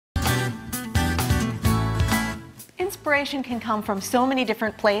inspiration can come from so many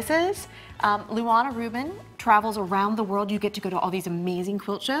different places. Luana Rubin travels around the world. You get to go to all these amazing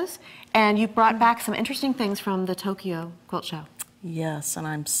quilt shows, and you brought back some interesting things from the Tokyo Quilt Show. Yes, and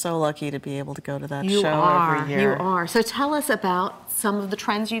I'm so lucky to be able to go to that You show are, every year. You are. So tell us about some of the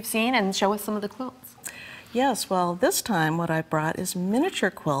trends you've seen and show us some of the quilts. Yes, well, this time what I brought is miniature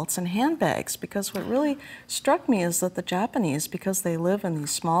quilts and handbags, because what really struck me is that the Japanese, because they live in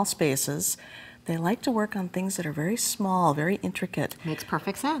these small spaces, they like to work on things that are very small, very intricate. Makes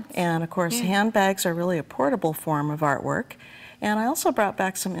perfect sense. And of course, handbags are really a portable form of artwork. And I also brought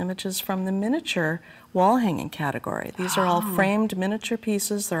back some images from the miniature wall hanging category. These are all framed miniature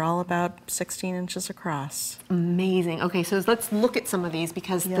pieces. They're all about 16 inches across. Amazing. Okay, so let's look at some of these,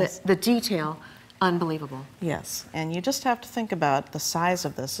 because the detail, unbelievable. Yes, and you just have to think about the size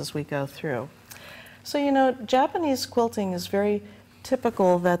of this as we go through. So, you know, Japanese quilting is very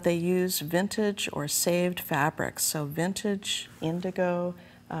typical that they use vintage or saved fabrics. So vintage indigo,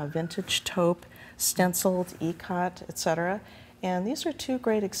 vintage taupe, stenciled ikat, etc. And these are two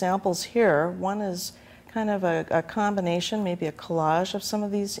great examples here. One is kind of a combination, maybe a collage of some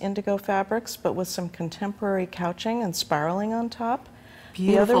of these indigo fabrics, but with some contemporary couching and spiraling on top.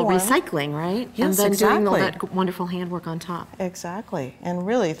 Beautiful recycling, right? Yes, and then exactly. doing all that wonderful handwork on top. Exactly. And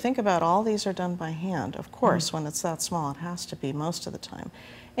really, think about all these are done by hand. Of course, when it's that small, it has to be most of the time.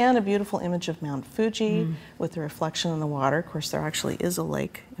 And a beautiful image of Mount Fuji with the reflection in the water. Of course, there actually is a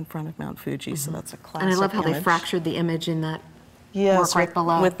lake in front of Mount Fuji, so that's a classic And I love how image. they fractured the image in that work right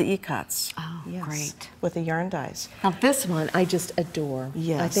below. With the ikats. Oh, great. With the yarn dyes. Now this one I just adore.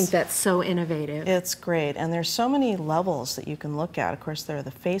 Yes. I think that's so innovative. It's great, and there's so many levels that you can look at. Of course, there are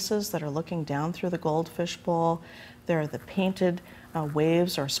the faces that are looking down through the goldfish bowl. There are the painted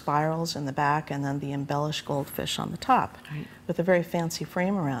waves or spirals in the back, and then the embellished goldfish on the top with a very fancy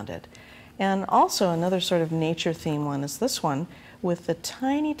frame around it. And also another sort of nature theme one is this one, with the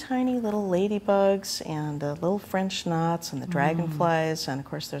tiny, tiny little ladybugs and the little French knots and the dragonflies, and of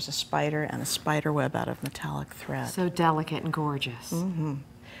course there's a spider and a spider web out of metallic thread. So delicate and gorgeous.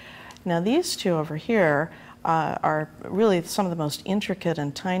 Now these two over here are really some of the most intricate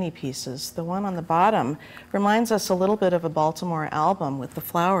and tiny pieces. The one on the bottom reminds us a little bit of a Baltimore album with the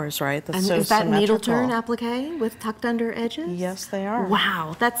flowers, right? That's so is that needle symmetrical. turn applique with tucked under edges? Yes, they are.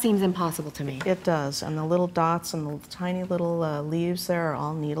 Wow, that seems impossible to me. It does, and the little dots and the tiny little leaves there are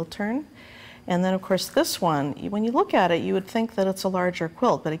all needle turn. And then, of course, this one, when you look at it, you would think that it's a larger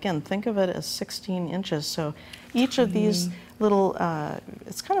quilt, but again, think of it as 16 inches. So each of these little,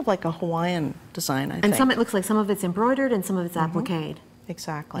 it's kind of like a Hawaiian design, I think. And some, it looks like some of it's embroidered and some of it's appliqued.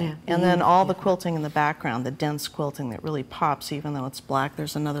 Exactly. Yeah. And then all the quilting in the background, the dense quilting that really pops, even though it's black,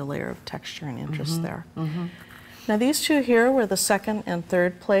 there's another layer of texture and interest there. Now these two here were the second and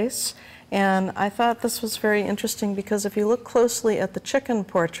third place, and I thought this was very interesting because if you look closely at the chicken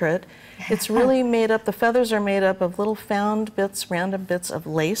portrait, it's really made up, the feathers are made up of little found bits, random bits of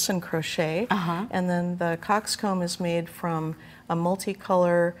lace and crochet, and then the coxcomb is made from a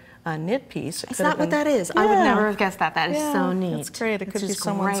multicolor knit piece. Is that what that is? I would never have guessed that. That is so neat. It's great. It could be just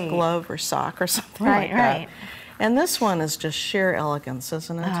someone's great. glove or sock or something like that. And this one is just sheer elegance,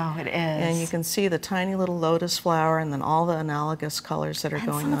 isn't it? Oh, it is. And you can see the tiny little lotus flower and then all the analogous colors that are going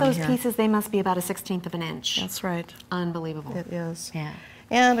on here. Some of those pieces, they must be about a 1/16 of an inch. That's right. Unbelievable. It is. Yeah.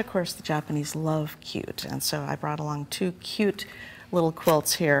 And of course, the Japanese love cute. And so I brought along two cute little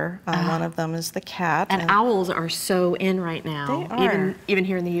quilts here. One of them is the cat. And owls are so in right now. They are. Even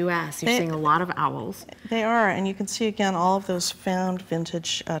here in the U.S., you're seeing a lot of owls. They are, and you can see again all of those found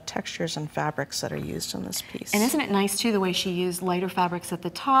vintage textures and fabrics that are used in this piece. And isn't it nice too the way she used lighter fabrics at the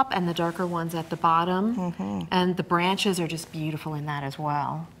top and the darker ones at the bottom? And the branches are just beautiful in that as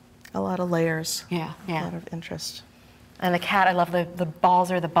well. A lot of layers. Yeah, yeah. A lot of interest. And the cat, I love the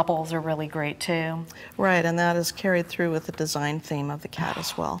balls or the bubbles are really great too. Right, and that is carried through with the design theme of the cat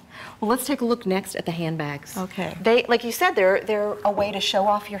as well. Well, let's take a look next at the handbags. Okay. They, like you said, they're a way to show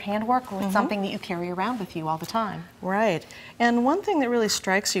off your handwork with something that you carry around with you all the time. Right, and one thing that really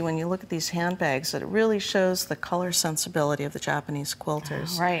strikes you when you look at these handbags, that it really shows the color sensibility of the Japanese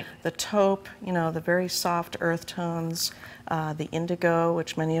quilters. Right. The taupe, you know, the very soft earth tones, the indigo,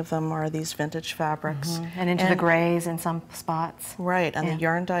 which many of them are these vintage fabrics. And into the grays in some spots. Right, and the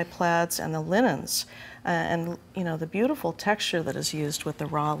yarn dye plaids and the linens, and you know, the beautiful texture that is used with the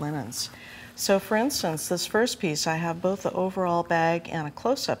raw linens. So for instance, this first piece, I have both the overall bag and a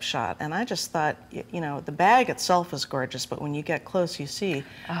close-up shot, and I just thought, you know, the bag itself is gorgeous, but when you get close, you see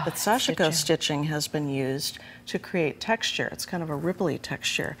that sashiko stitching has been used to create texture. It's kind of a ripply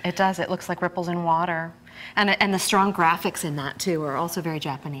texture. It does, it looks like ripples in water. And the strong graphics in that too are also very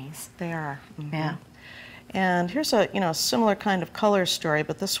Japanese. They are. Yeah. And here's a, similar kind of color story,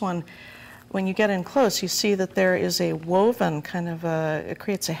 but this one, when you get in close, you see that there is a woven kind of it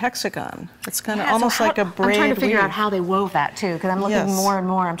creates a hexagon. It's kind of almost like a braid. I'm trying to figure weave. out how they wove that too, because I'm looking more and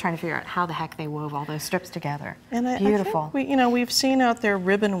more. I'm trying to figure out how the heck they wove all those strips together. And Beautiful. I think we've seen out there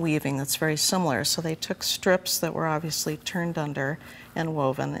ribbon weaving that's very similar. So they took strips that were obviously turned under and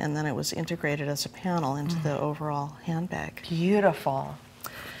woven, and then it was integrated as a panel into the overall handbag. Beautiful.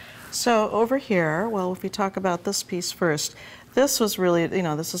 So over here, well, if we talk about this piece first, this was really,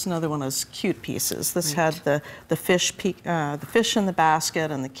 this is another one of those cute pieces. This had the fish in the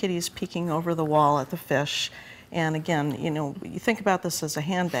basket and the kitties peeking over the wall at the fish. And again, you think about this as a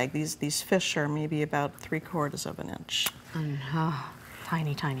handbag. These fish are maybe about 3/4 of an inch.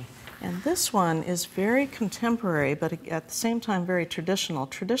 Tiny, tiny. And this one is very contemporary, but at the same time very traditional.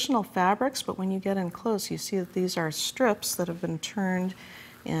 Traditional fabrics, but when you get in close, you see that these are strips that have been turned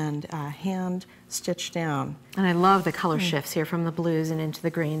and hand stitched down. And I love the color shifts here from the blues and into the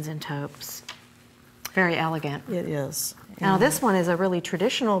greens and taupes. Very elegant. It is. Now this one is a really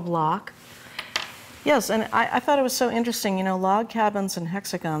traditional block. Yes, and I thought it was so interesting. Log cabins and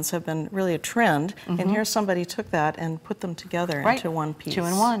hexagons have been really a trend, and here somebody took that and put them together into one piece. 2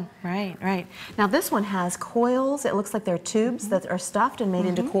 in 1, right, right. Now this one has coils. It looks like they're tubes that are stuffed and made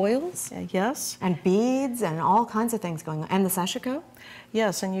into coils. Yes. And beads and all kinds of things going on. And the sashiko?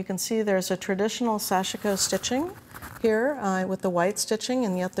 Yes, and you can see there's a traditional sashiko stitching here with the white stitching,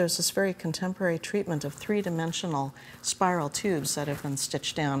 and yet there's this very contemporary treatment of 3-dimensional spiral tubes that have been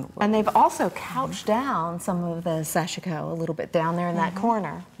stitched down. And they've also couched down some of the sashiko a little bit down there in that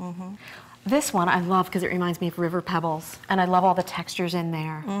corner. This one I love because it reminds me of river pebbles, and I love all the textures in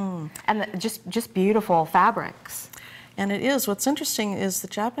there. And just beautiful fabrics. And it is. What's interesting is the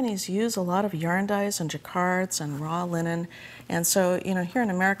Japanese use a lot of yarn dyes and jacquards and raw linen. And so, here in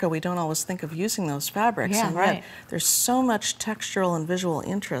America, we don't always think of using those fabrics. Yeah, and right. yet there's so much textural and visual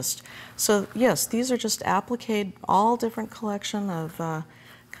interest. So, yes, these are just applique, all different collection of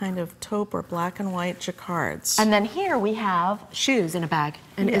kind of taupe or black and white jacquards. And then here we have shoes in a bag.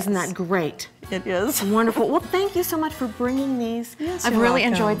 And isn't that great? It is. Wonderful. Well, thank you so much for bringing these. Yes, I've you're really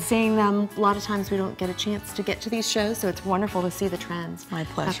welcome. enjoyed seeing them. A lot of times we don't get a chance to get to these shows, so it's wonderful to see the trends. My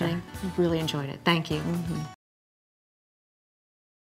pleasure. happening. I've really enjoyed it. Thank you.